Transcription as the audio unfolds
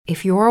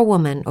If you're a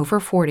woman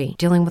over 40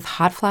 dealing with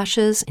hot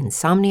flashes,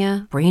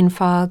 insomnia, brain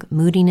fog,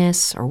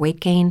 moodiness, or weight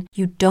gain,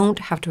 you don't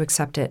have to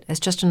accept it as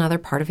just another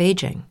part of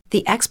aging.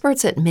 The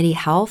experts at MIDI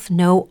Health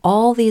know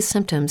all these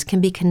symptoms can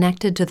be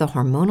connected to the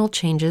hormonal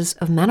changes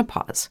of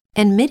menopause.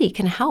 And MIDI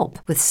can help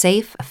with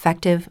safe,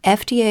 effective,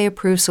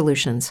 FDA-approved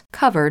solutions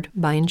covered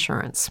by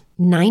insurance.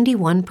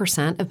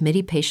 91% of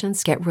MIDI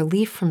patients get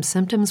relief from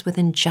symptoms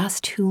within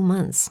just 2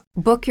 months.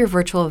 Book your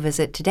virtual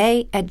visit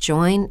today at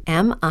joinmidi.com.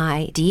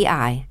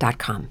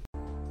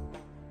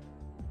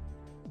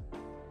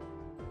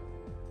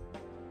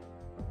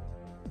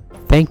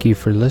 Thank you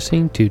for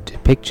listening to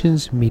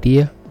Depictions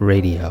Media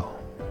Radio.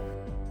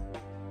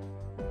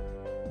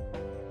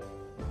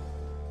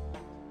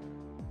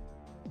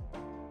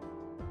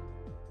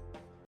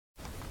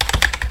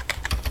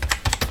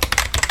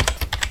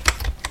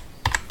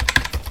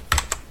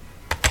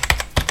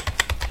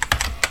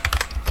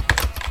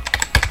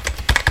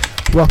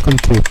 Welcome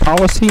to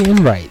Policy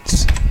and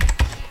Rights,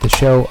 the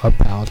show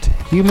about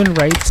human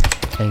rights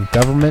and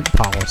government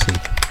policy.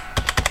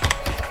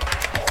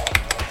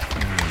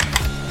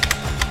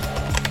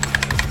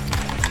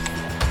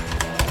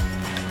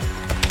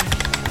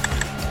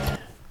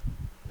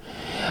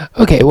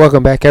 Okay,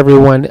 welcome back,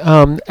 everyone.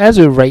 As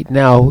of right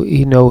now,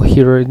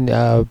 here in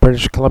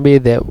British Columbia,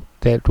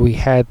 that we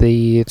had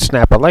the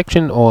snap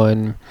election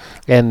on,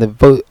 and the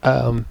vote.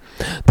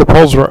 The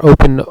polls were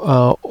open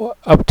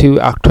up to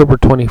October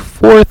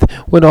 24th,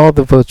 when all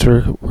the votes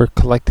were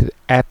collected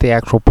at the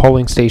actual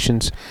polling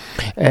stations,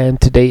 and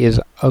today is,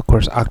 of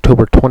course,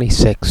 October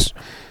 26th.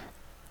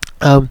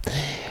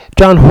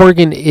 John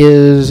Horgan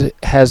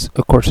has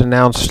of course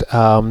announced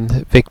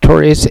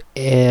victorious,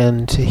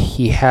 and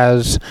he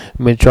has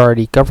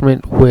majority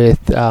government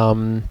with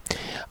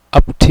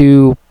up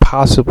to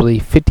possibly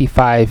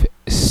 55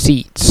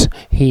 seats.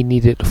 He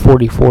needed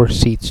 44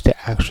 seats to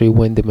actually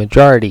win the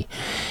majority.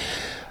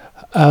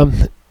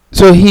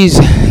 So he's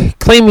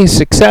claiming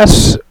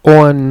success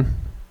on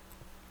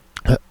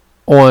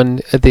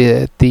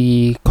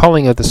the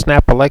calling of the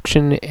snap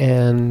election,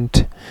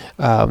 and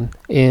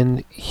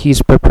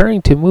he's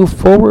preparing to move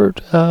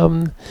forward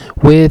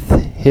with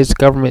his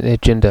government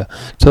agenda.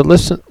 So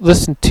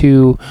listen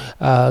to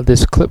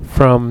this clip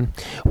from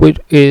which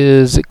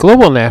is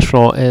Global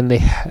National, and they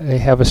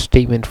have a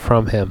statement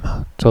from him.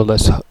 So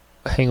let's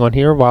hang on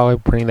here while I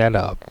bring that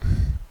up.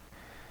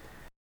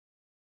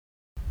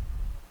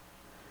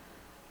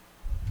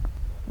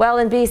 Well,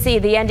 in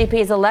BC, the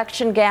NDP's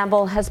election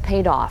gamble has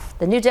paid off.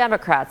 The New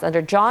Democrats under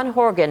John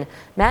Horgan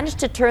managed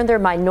to turn their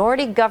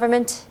minority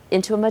government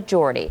into a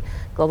majority.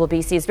 Global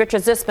BC's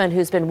Richard Zussman,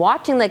 who's been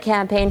watching the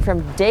campaign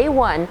from day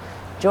one,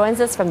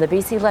 joins us from the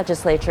BC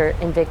legislature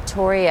in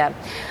Victoria.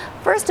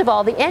 First of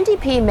all, the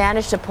NDP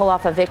managed to pull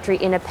off a victory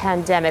in a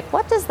pandemic.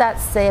 What does that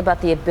say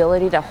about the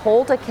ability to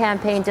hold a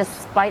campaign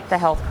despite the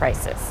health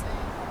crisis?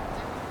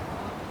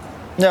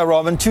 Yeah,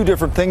 Robin, two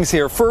different things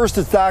here. First,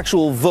 it's the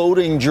actual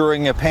voting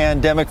during a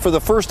pandemic. For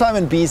the first time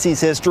in BC's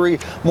history,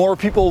 more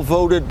people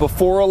voted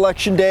before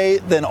Election Day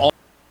than on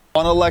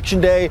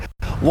Election Day.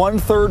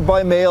 1/3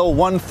 by mail,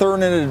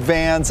 1/3 in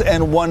advance,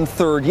 and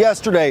 1/3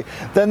 yesterday.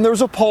 Then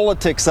there's a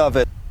politics of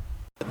it.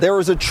 There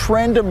is a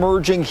trend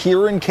emerging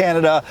here in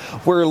Canada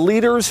where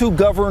leaders who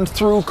governed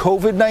through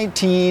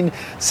COVID-19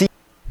 seem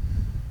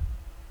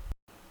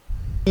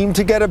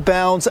to get a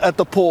bounce at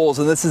the polls,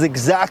 and this is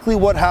exactly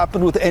what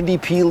happened with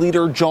NDP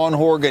leader John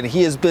Horgan.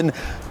 He has been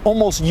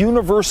almost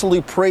universally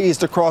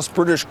praised across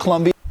British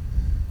Columbia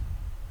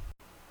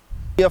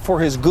for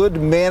his good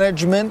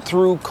management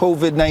through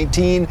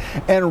COVID-19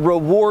 and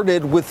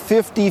rewarded with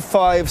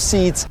 55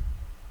 seats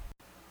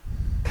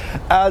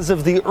as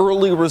of the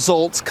early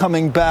results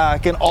coming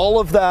back. And all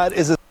of that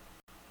is a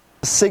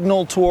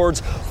signal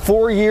towards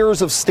 4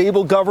 years of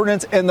stable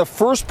governance, and the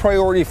first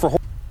priority for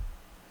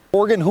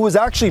Horgan, who is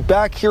actually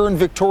back here in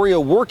Victoria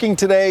working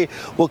today,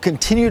 will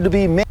continue to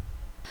be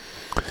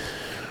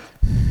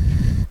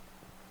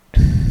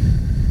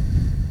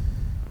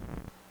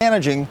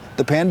managing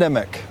the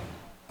pandemic.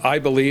 I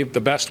believe the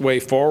best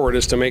way forward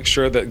is to make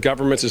sure that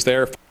government is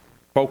there,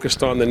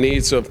 focused on the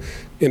needs of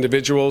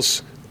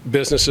individuals,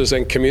 businesses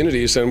and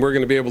communities, and we're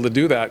going to be able to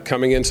do that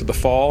coming into the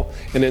fall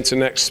and into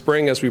next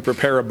spring as we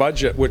prepare a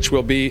budget which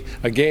will be,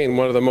 again,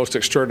 one of the most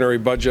extraordinary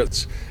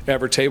budgets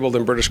ever tabled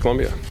in British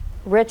Columbia.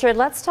 Richard,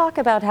 let's talk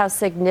about how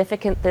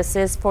significant this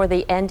is for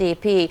the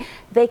NDP.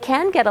 They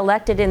can get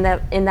elected in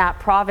that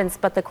province,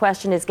 but the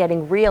question is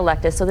getting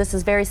re-elected, so this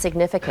is very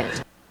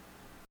significant.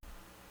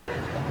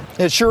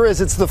 It sure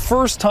is. It's the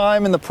first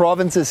time in the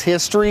province's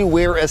history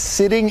where a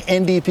sitting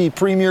NDP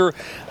premier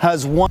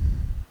has won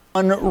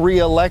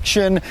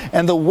re-election,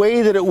 and the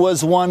way that it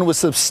was won was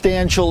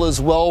substantial as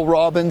well,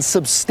 Robin.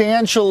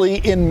 Substantially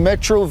in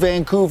Metro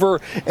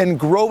Vancouver and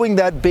growing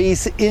that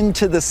base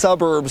into the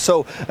suburbs.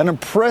 So an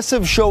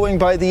impressive showing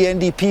by the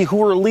NDP,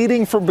 who are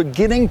leading from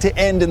beginning to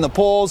end in the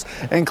polls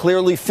and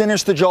clearly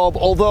finished the job,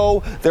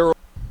 although there are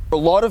a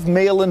lot of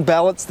mail-in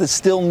ballots that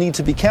still need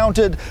to be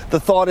counted. The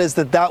thought is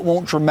that that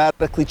won't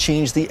dramatically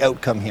change the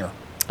outcome here.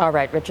 All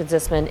right, Richard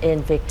Zussman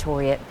in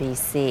Victoria,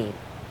 BC.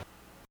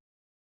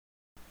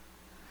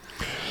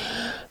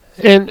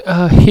 And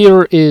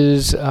here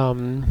is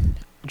John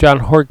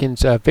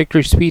Horgan's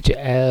victory speech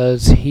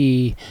as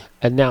he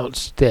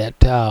announced that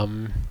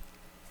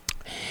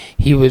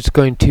he was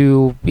going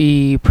to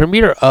be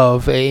premier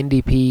of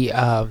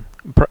NDP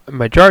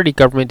majority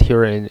government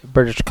here in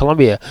British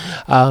Columbia.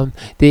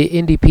 The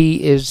NDP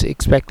is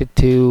expected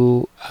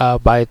to,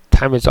 by the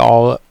time it's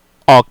all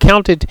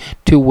counted,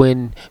 to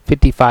win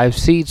 55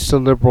 seats, the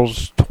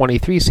Liberals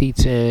 23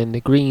 seats, and the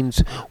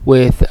Greens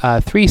with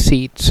 3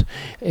 seats.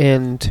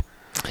 And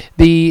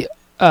the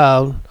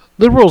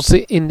Liberals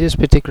in this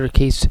particular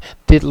case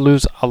did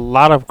lose a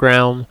lot of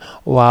ground,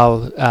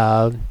 while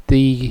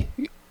the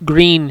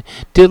Green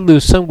did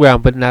lose some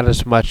ground, but not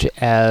as much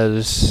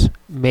as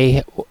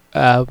may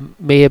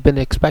have been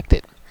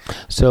expected.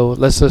 So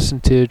let's listen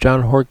to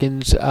John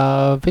Horgan's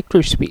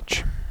victory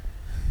speech.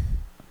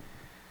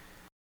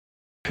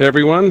 Hey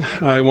everyone,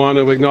 I want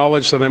to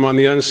acknowledge that I'm on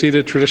the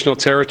unceded traditional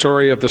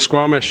territory of the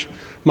Squamish,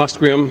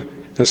 Musqueam,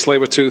 and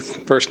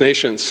Tsleil-Waututh First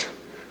Nations.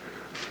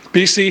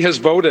 BC has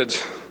voted,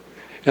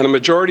 and a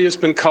majority has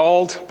been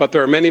called, but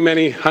there are many,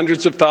 many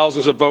hundreds of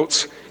thousands of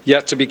votes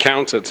yet to be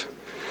counted.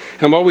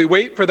 And while we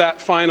wait for that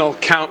final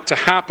count to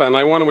happen,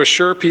 I want to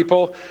assure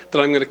people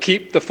that I'm going to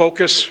keep the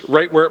focus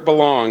right where it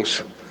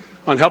belongs,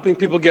 on helping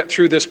people get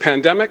through this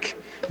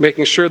pandemic,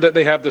 making sure that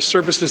they have the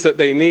services that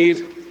they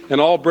need, and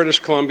all British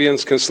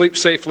Columbians can sleep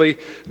safely,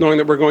 knowing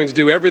that we're going to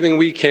do everything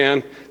we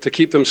can to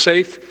keep them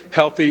safe,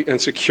 healthy,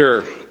 and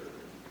secure.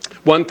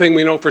 One thing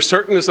we know for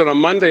certain is that on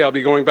Monday I'll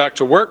be going back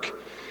to work,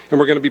 and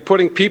we're going to be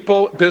putting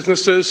people,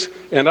 businesses,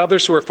 and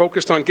others who are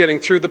focused on getting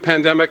through the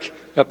pandemic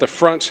at the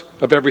front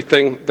of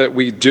everything that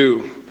we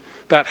do.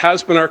 That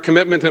has been our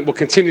commitment and will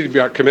continue to be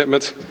our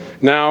commitment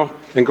now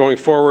and going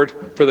forward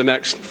for the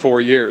next 4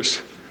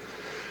 years.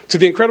 To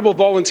the incredible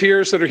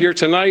volunteers that are here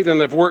tonight and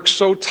have worked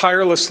so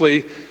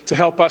tirelessly to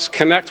help us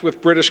connect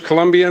with British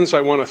Columbians,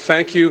 I want to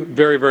thank you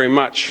very, very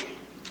much.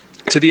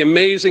 To the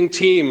amazing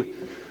team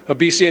of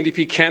BC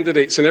NDP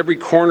candidates in every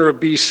corner of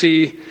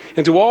BC,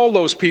 and to all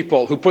those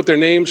people who put their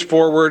names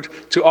forward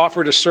to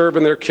offer to serve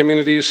in their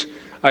communities,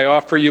 I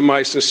offer you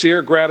my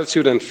sincere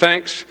gratitude and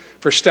thanks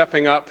for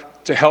stepping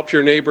up to help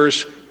your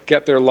neighbours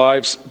get their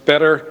lives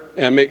better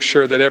and make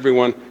sure that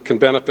everyone can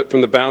benefit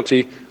from the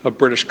bounty of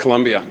British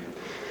Columbia.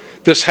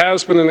 This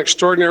has been an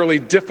extraordinarily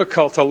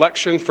difficult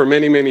election for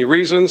many, many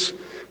reasons,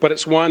 but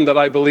it's one that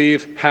I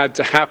believe had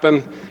to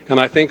happen, and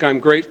I think I'm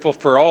grateful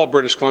for all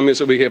British Columbians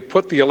that we have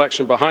put the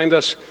election behind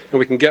us and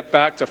we can get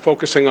back to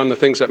focusing on the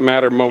things that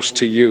matter most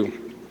to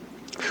you.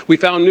 We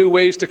found new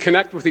ways to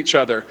connect with each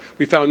other.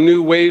 We found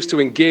new ways to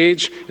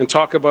engage and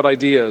talk about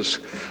ideas.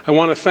 I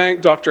want to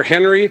thank Dr.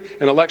 Henry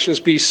and Elections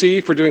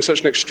BC for doing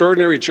such an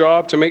extraordinary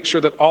job to make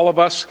sure that all of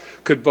us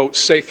could vote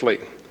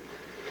safely.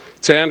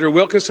 To Andrew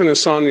Wilkinson and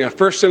Sonia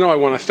Furstenau, I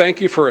want to thank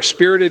you for a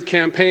spirited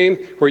campaign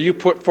where you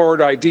put forward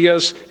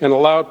ideas and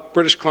allowed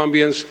British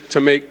Columbians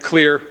to make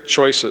clear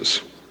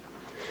choices.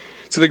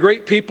 To the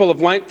great people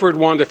of Langford,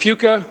 Wanda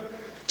Fuca,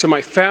 to my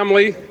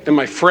family and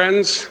my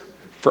friends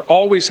for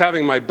always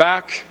having my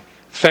back,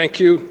 thank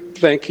you,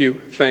 thank you,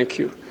 thank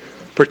you.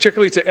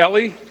 Particularly to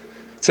Ellie,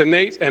 to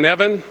Nate and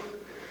Evan.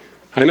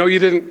 I know you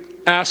didn't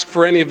ask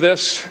for any of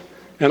this,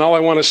 and all I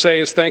want to say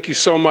is thank you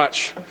so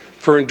much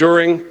for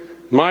enduring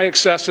my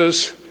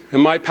excesses and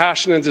my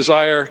passion and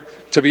desire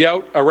to be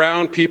out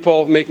around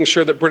people, making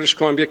sure that British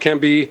Columbia can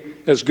be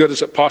as good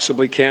as it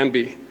possibly can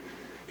be.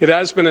 It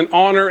has been an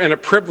honour and a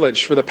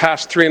privilege for the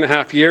past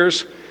 3.5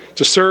 years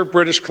to serve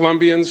British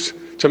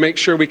Columbians, to make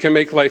sure we can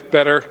make life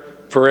better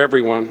for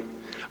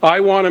everyone. I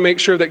want to make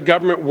sure that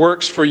government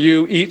works for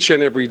you each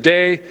and every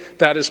day.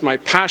 That is my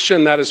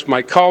passion, that is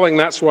my calling,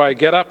 that's why I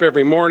get up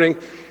every morning.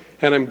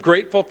 And I'm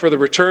grateful for the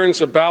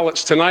returns of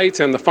ballots tonight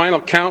and the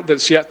final count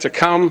that's yet to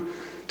come,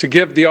 to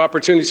give the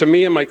opportunity to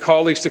me and my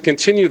colleagues to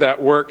continue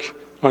that work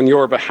on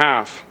your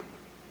behalf.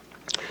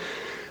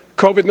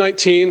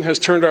 COVID-19 has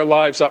turned our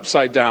lives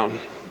upside down.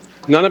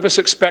 None of us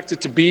expected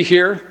to be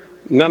here.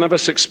 None of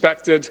us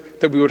expected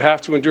that we would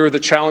have to endure the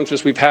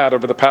challenges we've had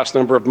over the past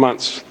number of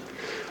months.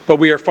 But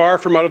we are far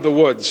from out of the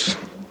woods.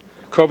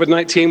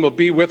 COVID-19 will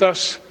be with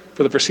us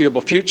for the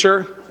foreseeable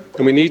future,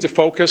 and we need to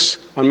focus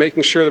on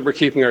making sure that we're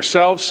keeping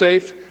ourselves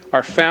safe,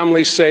 our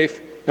families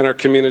safe, and our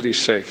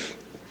communities safe.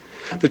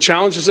 The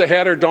challenges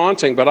ahead are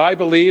daunting, but I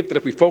believe that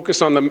if we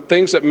focus on the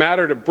things that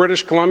matter to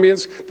British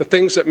Columbians, the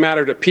things that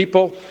matter to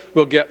people,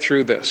 we'll get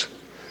through this.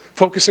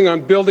 Focusing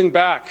on building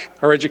back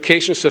our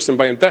education system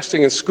by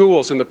investing in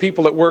schools and the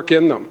people that work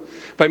in them,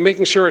 by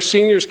making sure our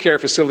seniors care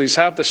facilities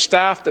have the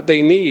staff that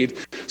they need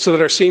so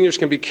that our seniors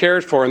can be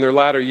cared for in their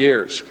latter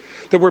years.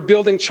 That we're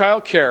building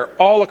childcare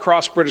all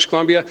across British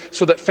Columbia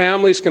so that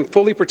families can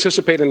fully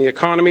participate in the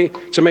economy,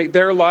 to make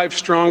their lives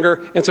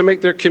stronger and to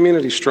make their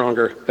communities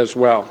stronger as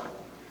well.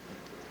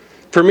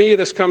 For me,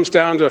 this comes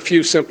down to a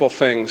few simple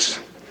things.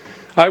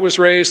 I was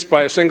raised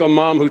by a single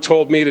mom who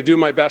told me to do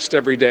my best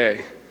every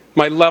day,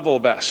 my level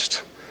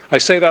best. I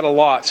say that a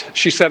lot.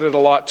 She said it a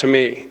lot to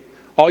me.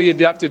 All you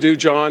have to do,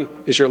 John,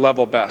 is your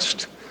level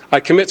best. I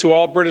commit to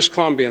all British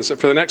Columbians that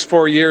for the next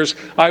 4 years,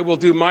 I will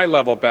do my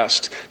level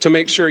best to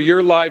make sure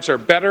your lives are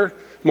better,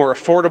 more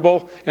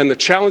affordable, and the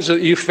challenges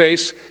that you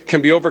face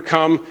can be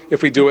overcome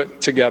if we do it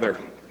together.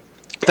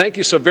 Thank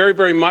you so very,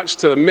 very much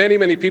to the many,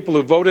 many people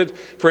who voted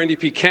for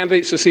NDP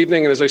candidates this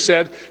evening, and as I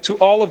said, to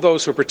all of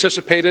those who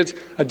participated,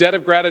 a debt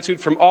of gratitude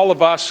from all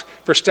of us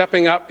for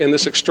stepping up in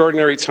this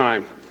extraordinary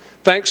time.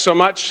 Thanks so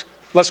much.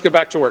 Let's get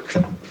back to work.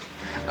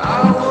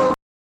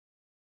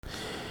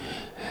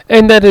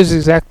 And that is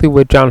exactly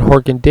what John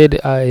Horgan did.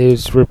 It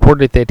is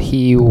reported that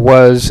he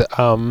was,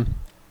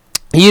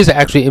 he is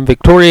actually in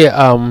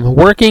Victoria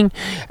working,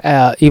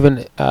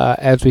 even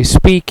as we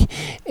speak.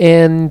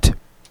 And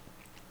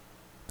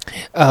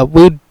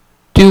we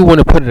do want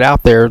to put it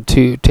out there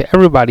to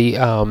everybody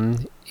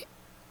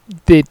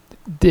that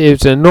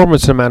there's an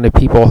enormous amount of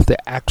people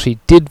that actually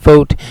did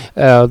vote.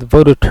 The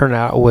voter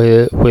turnout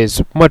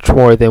was much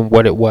more than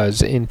what it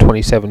was in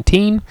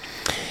 2017.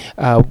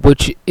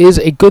 Which is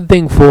a good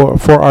thing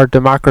for our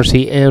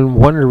democracy, and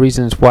one of the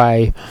reasons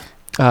why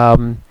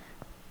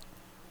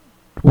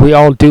we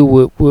all do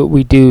what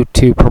we do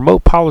to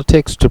promote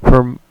politics, to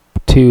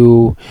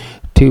get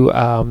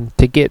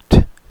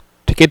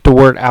the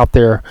word out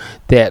there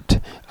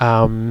that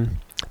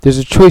there's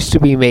a choice to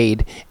be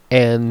made,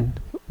 and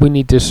we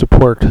need to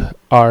support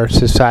our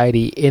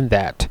society in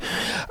that.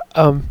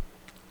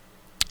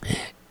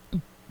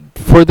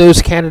 For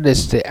those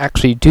candidates to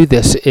actually do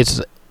this,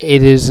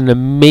 it is an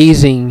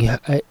amazing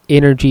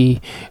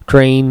energy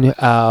drain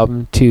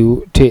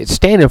to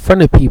stand in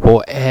front of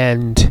people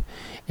and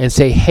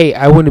say, hey,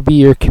 I want to be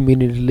your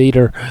community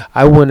leader.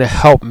 I want to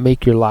help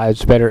make your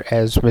lives better,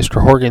 as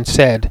Mr. Horgan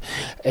said.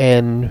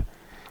 And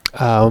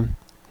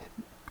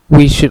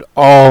we should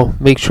all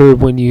make sure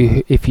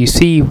if you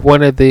see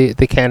one of the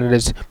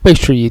candidates, make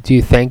sure you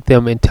do thank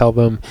them and tell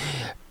them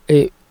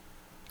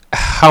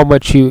how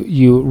much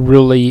you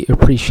really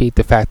appreciate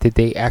the fact that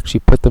they actually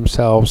put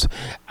themselves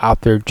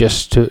out there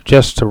just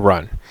to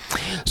run.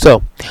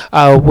 So,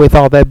 with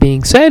all that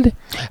being said,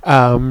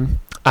 I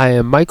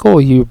am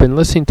Michael. You've been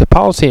listening to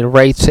Policy and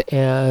Rights,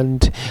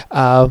 and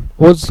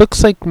what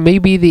looks like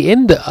maybe the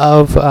end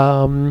of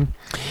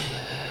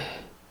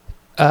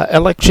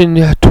election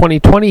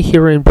 2020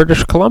 here in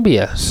British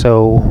Columbia.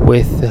 So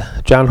with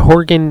John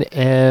Horgan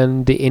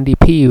and the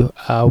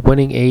NDP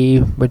winning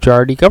a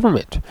majority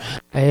government,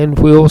 and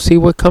we'll see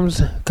what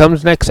comes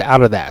next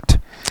out of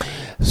that.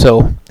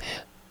 So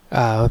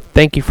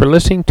thank you for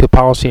listening to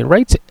Policy and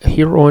Rights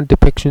here on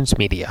Depictions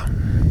Media.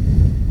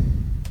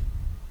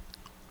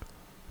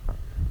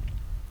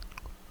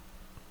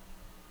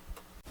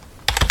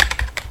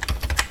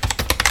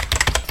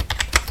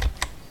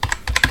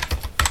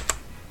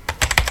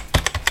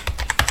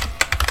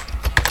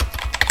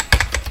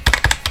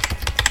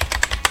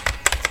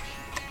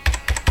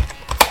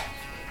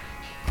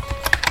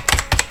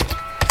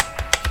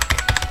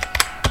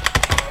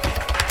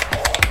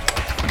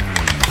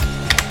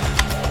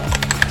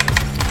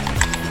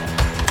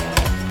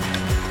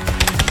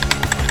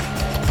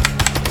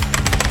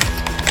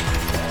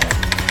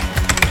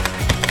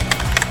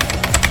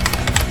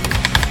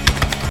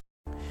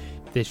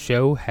 This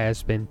show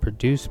has been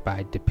produced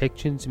by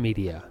Depictions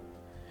Media.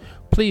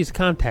 Please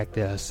contact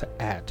us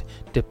at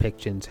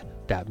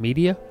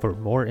depictions.media for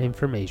more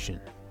information.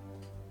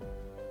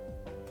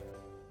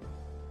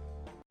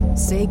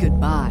 Say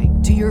goodbye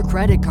to your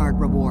credit card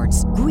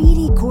rewards.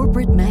 Greedy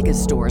corporate mega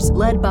stores,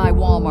 led by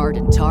Walmart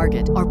and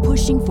Target, are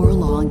pushing for a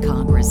law in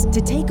Congress to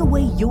take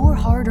away your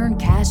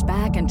hard-earned cash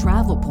back and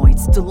travel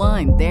points to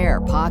line their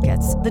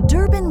pockets. The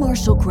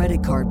Durbin-Marshall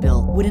credit card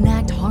bill would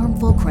enact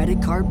harmful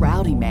credit card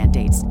routing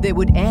mandates that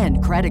would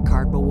end credit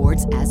card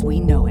rewards as we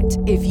know it.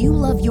 If you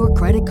love your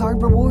credit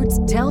card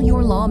rewards, tell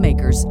your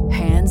lawmakers,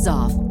 hands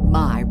off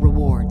my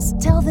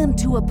rewards. Tell them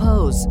to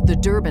oppose the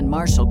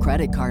Durbin-Marshall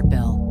credit card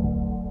bill.